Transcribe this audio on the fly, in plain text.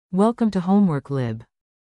Welcome to Homework Lib.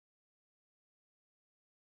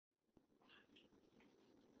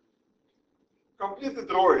 Complete the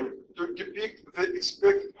drawing to depict the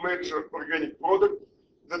expected major organic product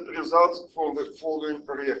that results from the following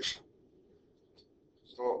reaction.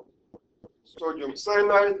 So, sodium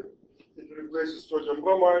cyanide, it replaces sodium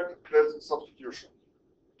bromide, that's substitution.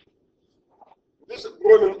 This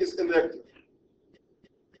bromine is inactive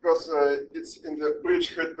because it's in the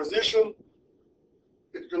bridgehead position.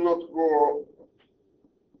 It cannot go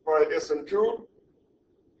by SN2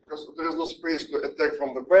 because there is no space to attack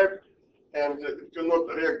from the back, and it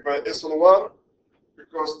cannot react by SN1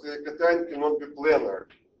 because the cation cannot be planar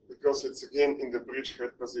because it's again in the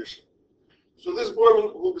bridgehead position. So this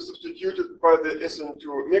bromine will be substituted by the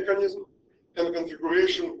SN2 mechanism, and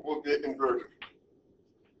configuration will be inverted.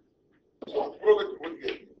 So the product would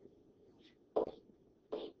be